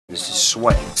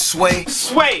Sway. Sway.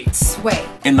 Sway. Sway.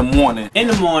 In the morning. In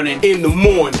the morning. In the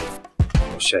morning.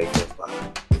 Shake your body.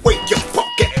 Wake your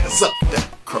fuck ass up. That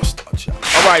crust out, y'all.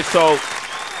 All right, so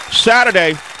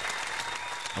Saturday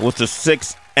was the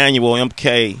 6th annual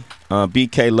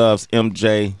BK Loves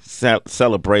MJ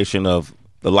celebration of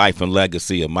the life and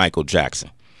legacy of Michael Jackson,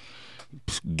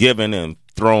 given and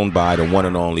thrown by the one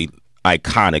and only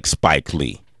iconic Spike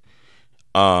Lee.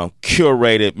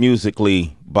 Curated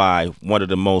musically by one of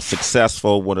the most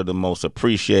successful, one of the most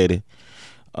appreciated,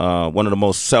 one of the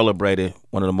most celebrated,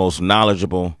 one of the most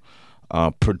knowledgeable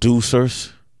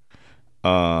producers,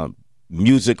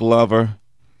 music lover,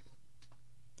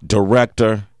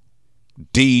 director,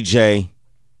 DJ.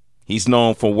 He's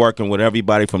known for working with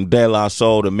everybody from De La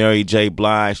Soul to Mary J.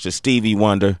 Blige to Stevie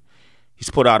Wonder. He's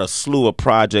put out a slew of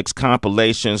projects,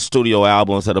 compilations, studio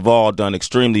albums that have all done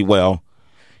extremely well.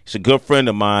 He's a good friend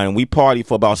of mine. We partied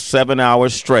for about 7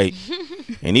 hours straight,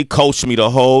 and he coached me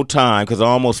the whole time because I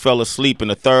almost fell asleep in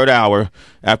the 3rd hour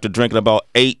after drinking about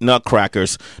 8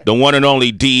 nutcrackers. The one and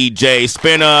only DJ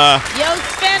Spinna. Yo,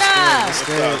 Spinna. What's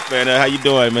up, Spinna? How you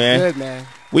doing, man? Good, man.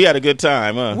 We had a good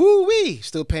time, huh? Woo-wee.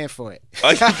 Still paying for it.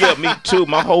 Oh, yeah, me too.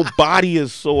 My whole body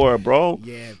is sore, bro.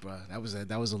 Yeah, bro. That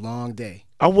was a long day.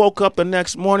 I woke up the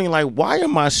next morning like, why are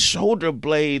my shoulder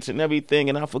blades and everything?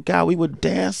 And I forgot we were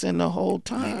dancing the whole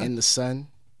time. In the sun.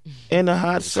 In the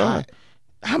hot sun.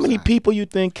 How many people you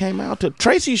think came out to?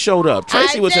 Tracy showed up.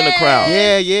 Tracy was in the crowd.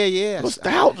 Yeah. It was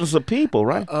thousands of people,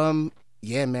 right?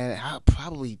 Yeah, man.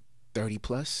 Probably 30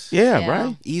 plus. Yeah,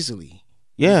 right? Easily.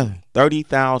 Yeah,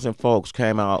 30,000 folks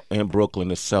came out in Brooklyn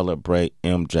to celebrate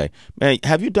MJ. Man,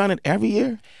 have you done it every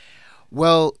year?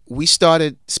 Well,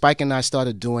 Spike and I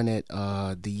started doing it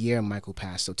the year Michael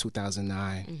passed, so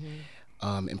 2009,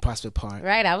 in Prospect Park.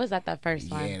 Right, I was at that first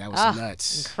one. Yeah, that was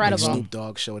nuts. Incredible. Snoop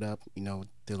Dogg showed up, did a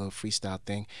little freestyle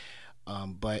thing.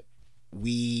 But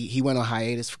he went on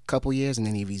hiatus for a couple years, and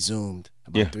then he resumed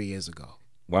about 3 years ago.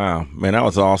 Wow, man, that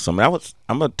was awesome. I'm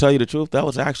gonna tell you the truth. That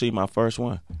was actually my first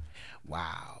one.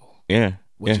 Wow. Yeah.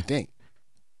 What'd you think?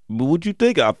 What'd you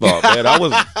think I thought, man? I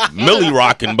was millie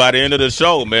rocking by the end of the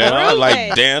show, man. I was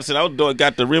like dancing. I was doing,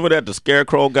 remember that the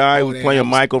Scarecrow guy who was playing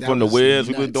Michael from The Wiz?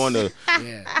 We was doing the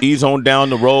Ease On Down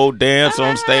the Road dance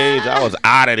on stage. I was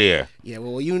out of there. Yeah,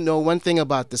 well, one thing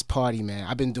about this party, man,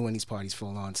 I've been doing these parties for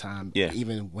a long time,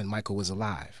 even when Michael was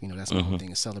alive. That's my whole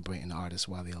thing, is celebrating the artists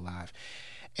while they're alive.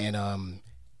 And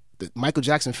the Michael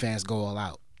Jackson fans go all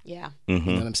out. Yeah. You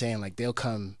know what I'm saying? Like, they'll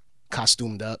come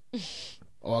costumed up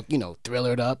or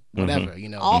thrillered up, whatever.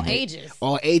 All ages.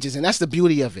 All ages. And that's the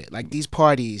beauty of it. Like, these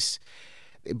parties,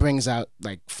 it brings out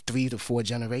like 3 to 4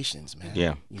 generations,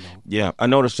 man. Yeah, I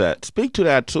noticed that. Speak to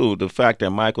that too, the fact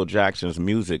that Michael Jackson's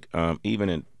music, even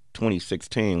in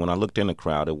 2016 when I looked in the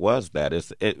crowd, it was that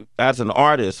as an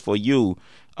artist for you,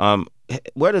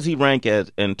 where does he rank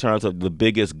as in terms of the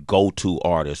biggest go-to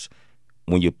artist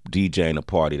when you're DJing a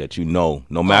party that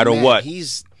no matter what?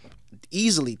 He's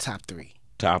easily top 3.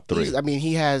 Top 3. I mean,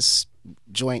 he has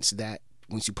joints that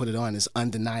once you put it on is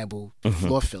undeniable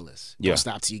floor fillers. Don't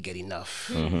stop till you get enough.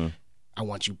 I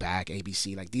Want You Back,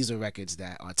 ABC. Like, these are records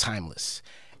that are timeless,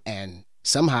 and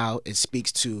somehow it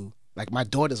speaks to, like, my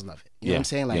daughters love it. You know what I'm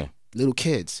saying? Like little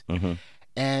kids.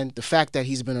 And the fact that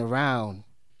he's been around.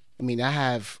 I mean,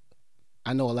 I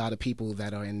know a lot of people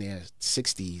that are in their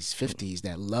 60s, 50s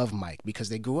that love Mike because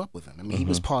they grew up with him. I mean, he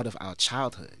was part of our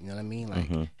childhood. You know what I mean?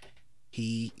 Like,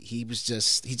 he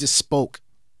just spoke.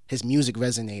 His music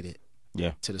resonated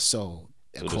to the soul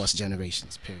across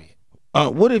generations, period.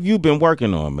 What have you been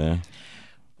working on, man?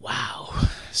 Wow.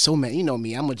 So many. You know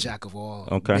me, I'm a jack of all.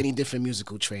 Many different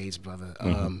musical trades, brother.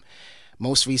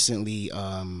 Most recently,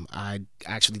 I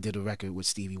actually did a record with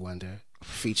Stevie Wonder,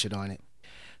 featured on it.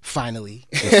 Finally,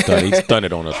 he's done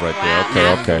it on us right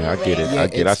there. Okay, I get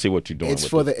it. I see what you're doing.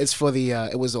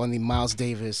 It was on the Miles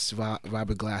Davis,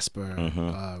 Robert Glasper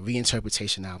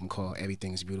reinterpretation album called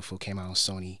 "Everything's Beautiful." Came out on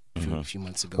Sony a few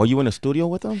months ago. Were you in the studio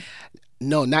with him?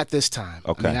 No, not this time.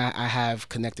 Okay, I mean, I have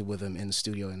connected with him in the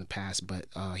studio in the past, but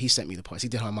he sent me the parts. He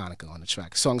did harmonica on the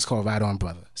track. The song's called "Right On,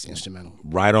 Brother." It's instrumental.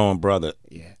 Right On, Brother.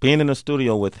 Yeah, being in the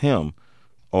studio with him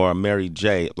or Mary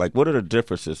J, like, what are the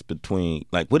differences between,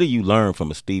 like, what do you learn from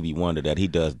a Stevie Wonder that he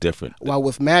does different? Well,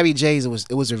 with Mary J's, it was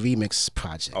a remix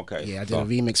project. Okay. Yeah, I did a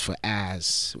remix for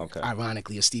As,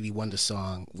 ironically, a Stevie Wonder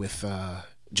song with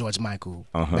George Michael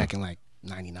back in, like,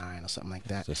 99 or something like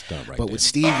that. Just right but there.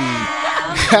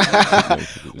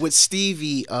 with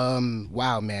Stevie,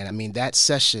 wow, man. I mean, that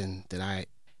session that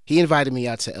he invited me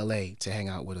out to LA to hang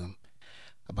out with him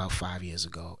about 5 years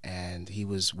ago, and he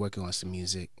was working on some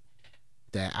music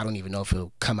that I don't even know if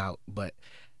it'll come out, but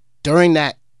during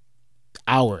that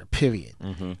hour period,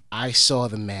 I saw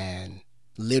the man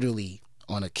literally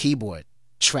on a keyboard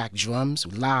track drums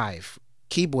live,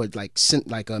 keyboard like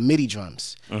MIDI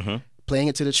drums, playing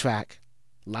it to the track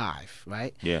live,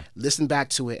 right? Yeah. Listened back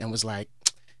to it and was like,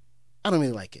 I don't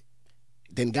really like it.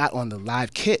 Then got on the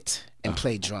live kit and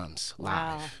played drums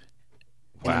live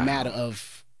in a matter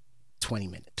of 20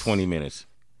 minutes. 20 minutes.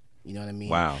 You know what I mean?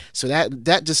 Wow. So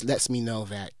that just lets me know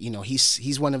that, you know,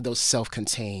 he's one of those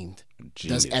self-contained,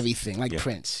 Genius. does everything like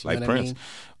Prince. You Like know Prince.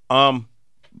 what I mean?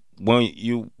 When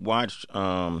you watch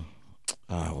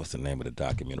what's the name of the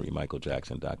documentary? Michael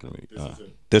Jackson documentary.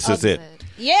 This is it.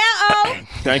 Yeah. Oh.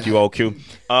 Thank you, OQ.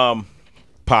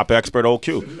 Pop expert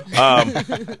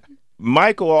OQ.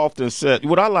 Michael often said,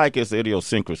 what I like is the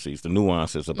idiosyncrasies, the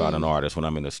nuances about an artist when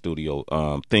I'm in the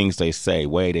studio, things they say,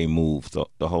 way they move,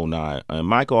 the whole nine. And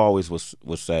Michael always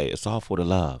would say, it's all for the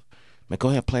love. Man, go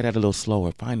ahead and play that a little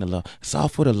slower. Find the love. It's all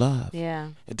for the love. Yeah.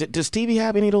 Does Stevie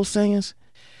have any of those sayings?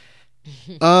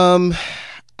 I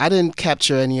didn't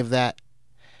capture any of that.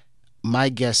 My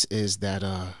guess is that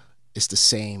it's the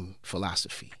same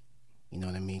philosophy. You know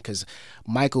what I mean? Because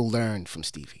Michael learned from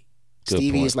Stevie.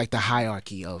 Stevie is like the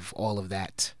hierarchy of all of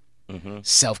that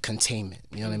self-containment.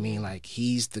 You know what I mean? Like,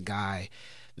 he's the guy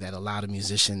that a lot of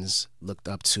musicians looked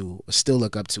up to, or still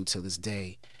look up to this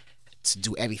day, to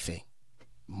do everything.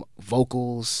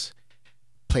 Vocals,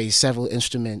 plays several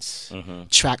instruments,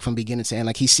 track from beginning to end.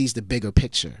 Like, he sees the bigger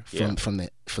picture from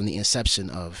the inception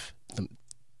of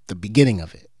the beginning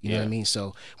of it. You know what I mean?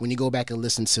 So when you go back and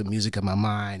listen to Music of My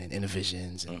Mind and Inner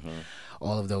Visions and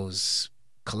all of those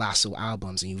colossal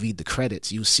albums, and you read the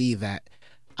credits, you see that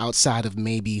outside of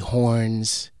maybe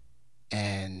horns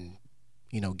and,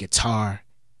 you know, guitar,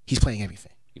 he's playing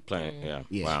everything. He's playing, yeah.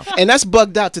 Wow. And that's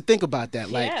bugged out to think about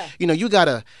that. Like, you know, you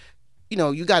gotta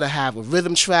have a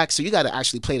rhythm track, so you gotta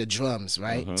actually play the drums,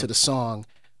 right, to the song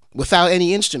without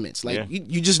any instruments. Like,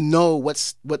 you just know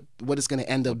what it's gonna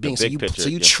end up being. So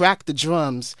you track the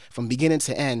drums from beginning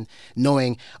to end,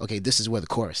 knowing, okay, this is where the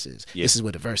chorus is, this is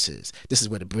where the verse is, this is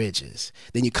where the bridge is.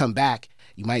 Then you come back,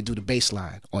 you might do the bass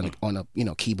line on a you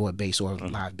know, keyboard bass or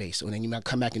live bass, and then you might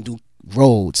come back and do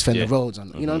Rhodes, Fender Rhodes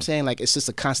on. You know what I'm saying? Like, it's just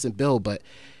a constant build, but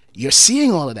you're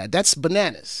seeing all of that. That's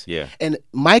bananas. Yeah. And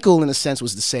Michael, in a sense,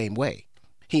 was the same way.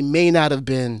 He may not have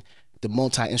been the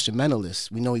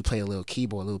multi-instrumentalist. We know he played a little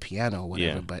keyboard, a little piano or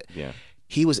whatever, but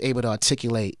he was able to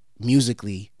articulate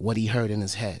musically what he heard in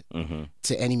his head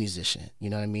to any musician. You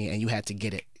know what I mean? And you had to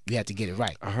get it. You had to get it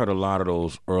right. I heard a lot of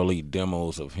those early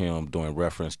demos of him doing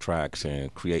reference tracks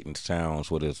and creating sounds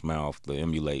with his mouth to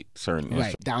emulate certain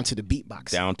instruments. Down to the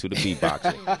beatboxing. Down to the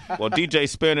beatboxing. Well, DJ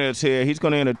Spinna is here. He's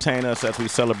going to entertain us as we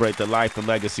celebrate the life and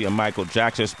legacy of Michael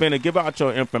Jackson. Spinna, give out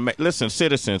your information. Listen,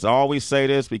 citizens, I always say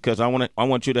this because I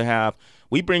want you to have.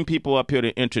 We bring people up here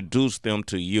to introduce them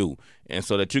to you, and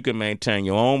so that you can maintain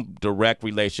your own direct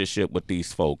relationship with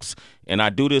these folks. And I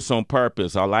do this on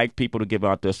purpose. I like people to give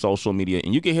out their social media,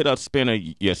 and you can hit up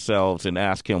Spinna yourselves and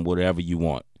ask him whatever you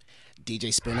want.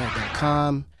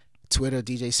 DJSpinna.com, Twitter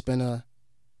DJ Spinna,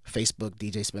 Facebook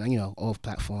DJ Spinna, you know, all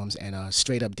platforms, and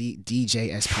straight up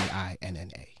DJ SPINNA.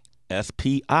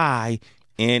 SPINNA.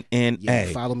 Yeah,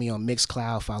 follow me on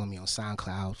Mixcloud, follow me on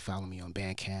SoundCloud, follow me on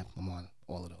Bandcamp. I'm on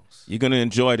all of those. You're going to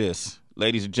enjoy this.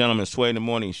 Ladies and gentlemen, Sway in the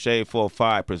Morning, Shade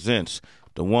 45 presents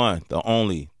the one, the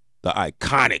only, the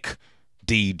iconic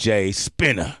DJ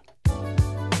Spinna.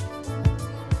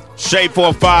 Shade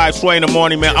 45, Sway in the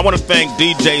Morning, man. I want to thank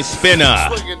DJ Spinna.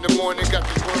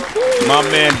 My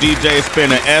man DJ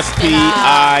Spinna, SPINNA.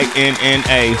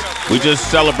 We just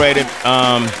celebrated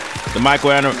the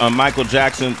Michael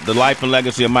Jackson, the life and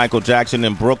legacy of Michael Jackson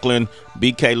in Brooklyn.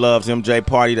 BK Loves MJ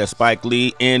party that Spike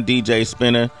Lee and DJ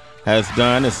Spinna has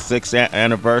done. It's 6th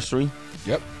anniversary.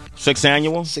 Yep. 6th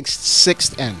annual?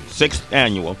 Sixth annual. 6th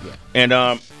annual. Yeah.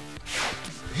 And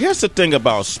here's the thing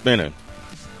about Spinna.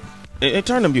 And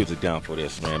turn the music down for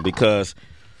this, man, because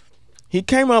he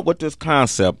came up with this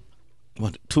concept,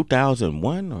 what,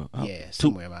 2001? Yeah,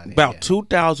 somewhere around there. About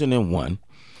 2001.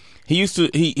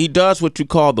 He does what you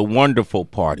call the wonderful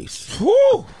parties.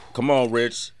 Woo! Come on,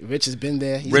 Rich. Rich has been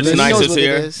there. Rich Nice is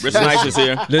here. Rich Nice is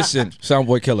here. Listen,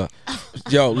 Soundboy Killer.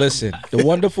 Yo, listen. The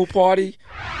wonderful party.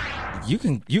 You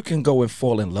can go and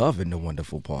fall in love in the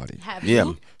wonderful party. Have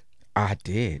you? I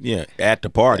did. Yeah, at the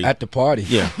party. At the party.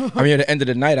 Yeah. I mean, at the end of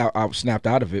the night, I snapped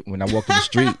out of it when I walked in the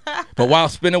street. But while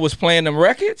Spinna was playing them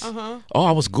records,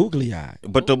 I was googly-eyed.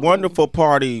 But the wonderful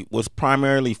party was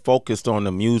primarily focused on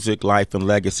the music, life, and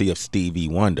legacy of Stevie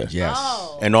Wonder. Yes.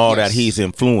 Oh. And all that he's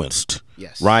influenced.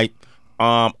 Yes. Right?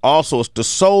 Also, it's the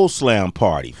Soul Slam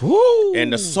party. Woo.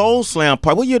 And the Soul Slam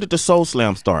party, what year did the Soul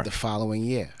Slam start? The following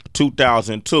year.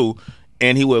 2002.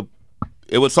 And he would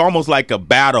it was almost like a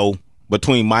battle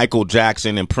between Michael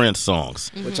Jackson and Prince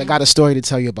songs. Which I got a story to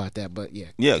tell you about that, but yeah.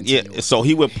 Yeah. So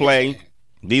he would play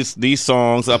these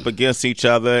songs up against each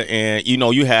other, and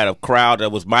you had a crowd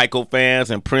that was Michael fans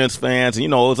and Prince fans, and it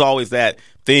was always that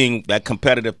thing, that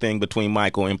competitive thing between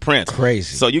Michael and Prince.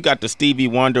 Crazy. So you got the Stevie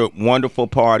Wonder Wonderful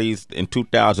Parties in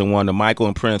 2001, the Michael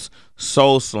and Prince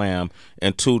Soul Slam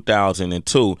in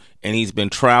 2002, and he's been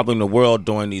traveling the world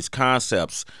doing these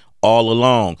concepts all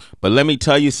along. But let me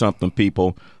tell you something,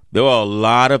 people. There are a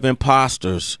lot of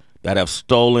imposters that have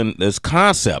stolen this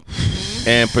concept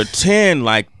and pretend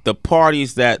like the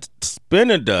parties that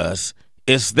Spinna does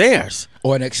is theirs.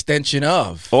 Or an extension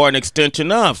of.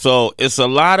 So it's a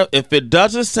lot of, if it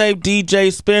doesn't say DJ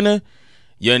Spinna,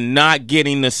 you're not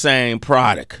getting the same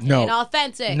product. No.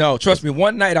 Inauthentic. No, trust me.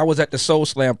 One night I was at the Soul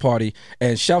Slam party,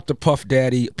 and shout to Puff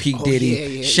Daddy, P.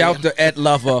 Diddy, shout to Ed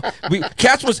Lover.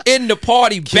 Cats was in the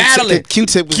party battling.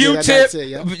 Q-Tip was there, that's it,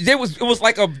 yeah. It was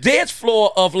like a dance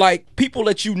floor of like people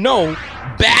that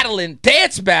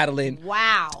dance battling.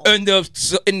 Wow. In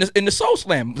the Soul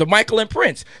Slam, the Michael and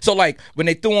Prince. So like when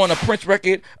they threw on a Prince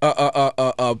record,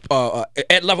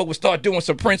 Ed Lover would start doing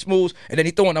some Prince moves, and then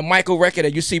he threw on a Michael record,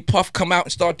 and you see Puff come out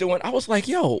and start doing. I was like,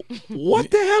 yo,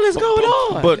 what the hell is going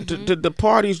on? But the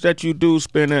parties that you do,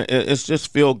 Spinna, it's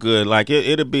just feel good. Like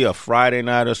it'll be a Friday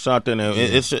night or something, and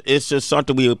it's just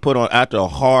something we would put on after a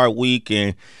hard week,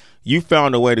 and you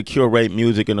found a way to curate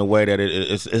music in a way that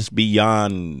it's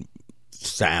beyond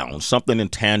sound. Something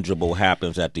intangible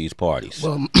happens at these parties.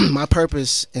 Well, my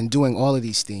purpose in doing all of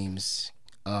these themes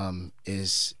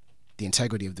is the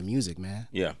integrity of the music, man.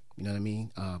 Yeah. You know what I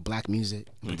mean? Black music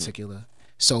in particular,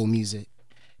 soul music,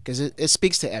 because it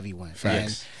speaks to everyone.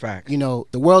 Facts. The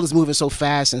world is moving so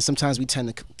fast, and sometimes we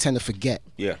tend to forget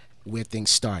where things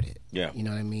started. Yeah. You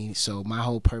know what I mean? So my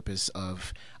whole purpose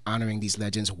of honoring these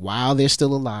legends while they're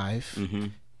still alive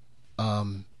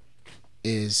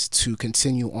is to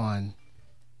continue on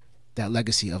that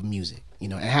legacy of music,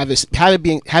 and have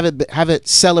it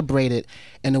celebrated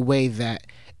in a way that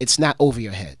it's not over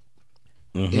your head.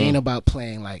 It ain't about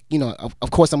playing like,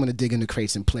 of course I'm going to dig into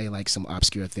crates and play like some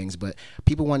obscure things, but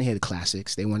people want to hear the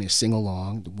classics. They want to sing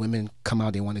along. The women come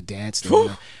out, they want to dance.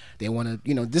 They want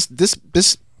to,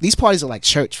 these parties are like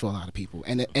church for a lot of people.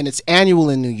 And it's annual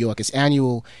in New York. It's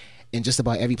annual in just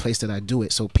about every place that I do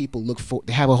it. So people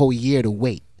they have a whole year to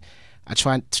wait. I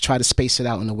try to space it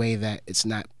out in a way that it's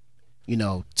not,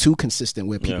 too consistent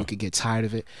where people could get tired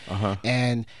of it.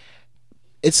 And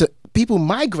people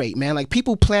migrate, man. Like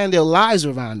people plan their lives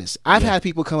around this. I've had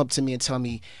people come up to me and tell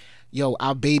me, "Yo,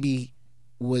 our baby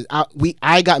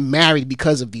I got married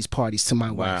because of these parties to my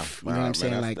wife." You know what I'm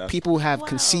saying? Like people have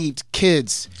conceived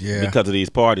kids because of these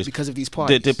parties.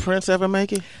 Did Prince ever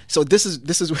make it? So this is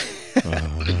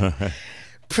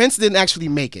Prince didn't actually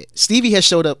make it. Stevie has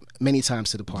showed up many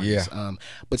times to the parties.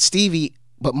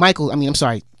 But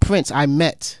Prince I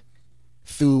met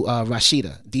through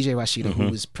DJ Rashida, who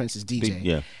was Prince's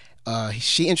DJ.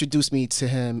 She introduced me to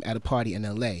him at a party in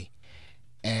LA,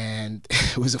 and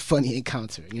it was a funny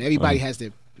encounter. Everybody has their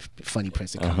funny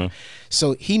Prince encounter.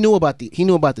 So he knew about the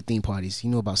theme parties. He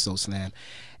knew about Soul Slam,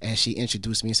 and she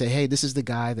introduced me and said, "Hey, this is the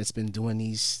guy that's been doing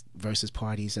these versus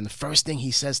parties." And the first thing he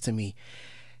says to me,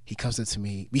 he comes up to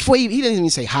me before he didn't even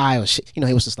say hi or shit. He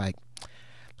was just like,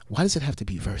 "Why does it have to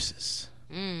be versus?"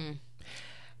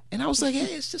 And I was like,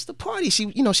 "Hey, it's just a party."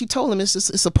 She told him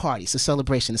it's a party, it's a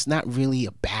celebration. It's not really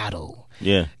a battle.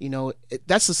 Yeah.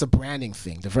 That's just a branding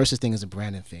thing. The versus thing is a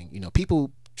branding thing.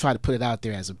 People try to put it out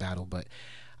there as a battle, but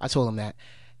I told him that,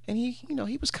 and he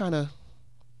was kind of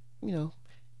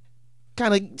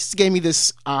just gave me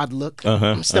this odd look,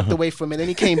 stepped away from it, and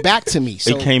he came back to me.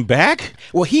 So, he came back?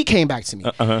 Well, he came back to me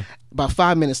about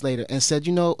 5 minutes later and said,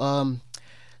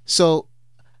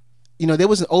 there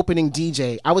was an opening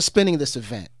DJ. I was spinning this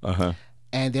event,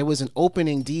 and there was an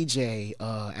opening DJ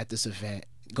at this event.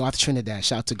 Garth Trinidad,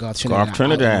 shout out to Garth Trinidad. Garth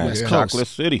Trinidad, Chocolate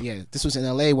City. Yeah, this was in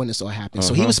LA when this all happened.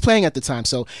 So he was playing at the time.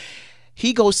 So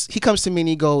he comes to me and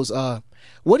he goes,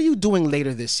 "What are you doing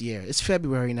later this year? It's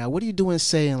February now. What are you doing,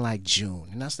 say, in like June?"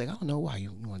 And I was like, "I don't know. Why?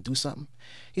 You want to do something?"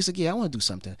 He's like, "Yeah, I want to do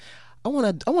something. I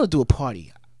want to do a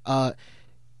party.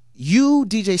 You,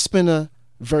 DJ Spinna,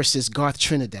 versus Garth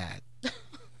Trinidad."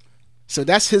 So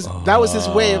that was his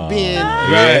way of being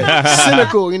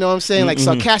cynical, you know what I'm saying? Like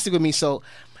sarcastic with me. So,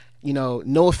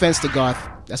 no offense to Garth,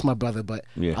 that's my brother, but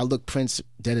I looked Prince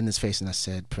dead in his face and I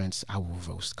said, "Prince, I will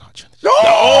roast Garth Trinidad."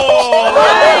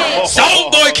 Oh!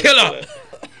 Soundboy killer!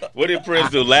 What did Prince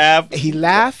do? Laugh? He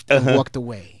laughed and walked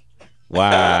away.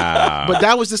 Wow. But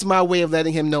that was just my way of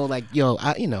letting him know, like, yo,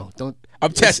 don't.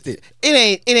 I'm tested.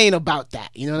 It ain't about that.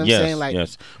 You know what I'm saying? Like,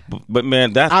 yes. But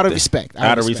man, that's out of respect.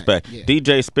 Out of respect. Yeah.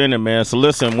 DJ Spinna, man. So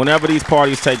listen, whenever these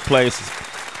parties take place,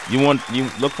 you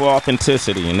look for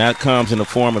authenticity, and that comes in the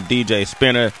form of DJ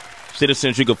Spinna.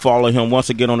 Citizens, you can follow him once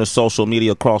again on his social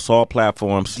media across all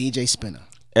platforms. DJ Spinna.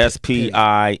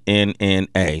 Spinna.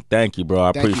 Thank you, bro. I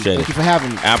appreciate it. Thank you for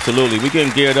having me. Absolutely. We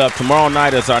getting geared up. Tomorrow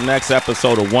night is our next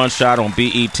episode of One Shot on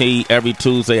BET every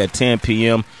Tuesday at 10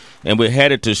 p.m. And we're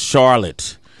headed to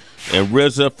Charlotte. And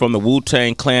RZA from the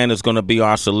Wu-Tang Clan is going to be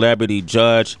our celebrity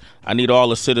judge. I need all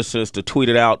the citizens to tweet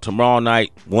it out tomorrow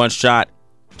night. One Shot,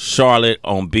 Charlotte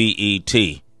on BET.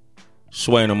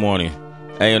 Sway in the morning.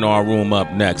 A&R Room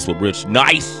up next with Rich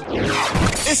Nice.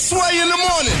 It's Sway in the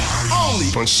morning, only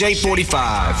on Shea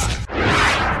 45.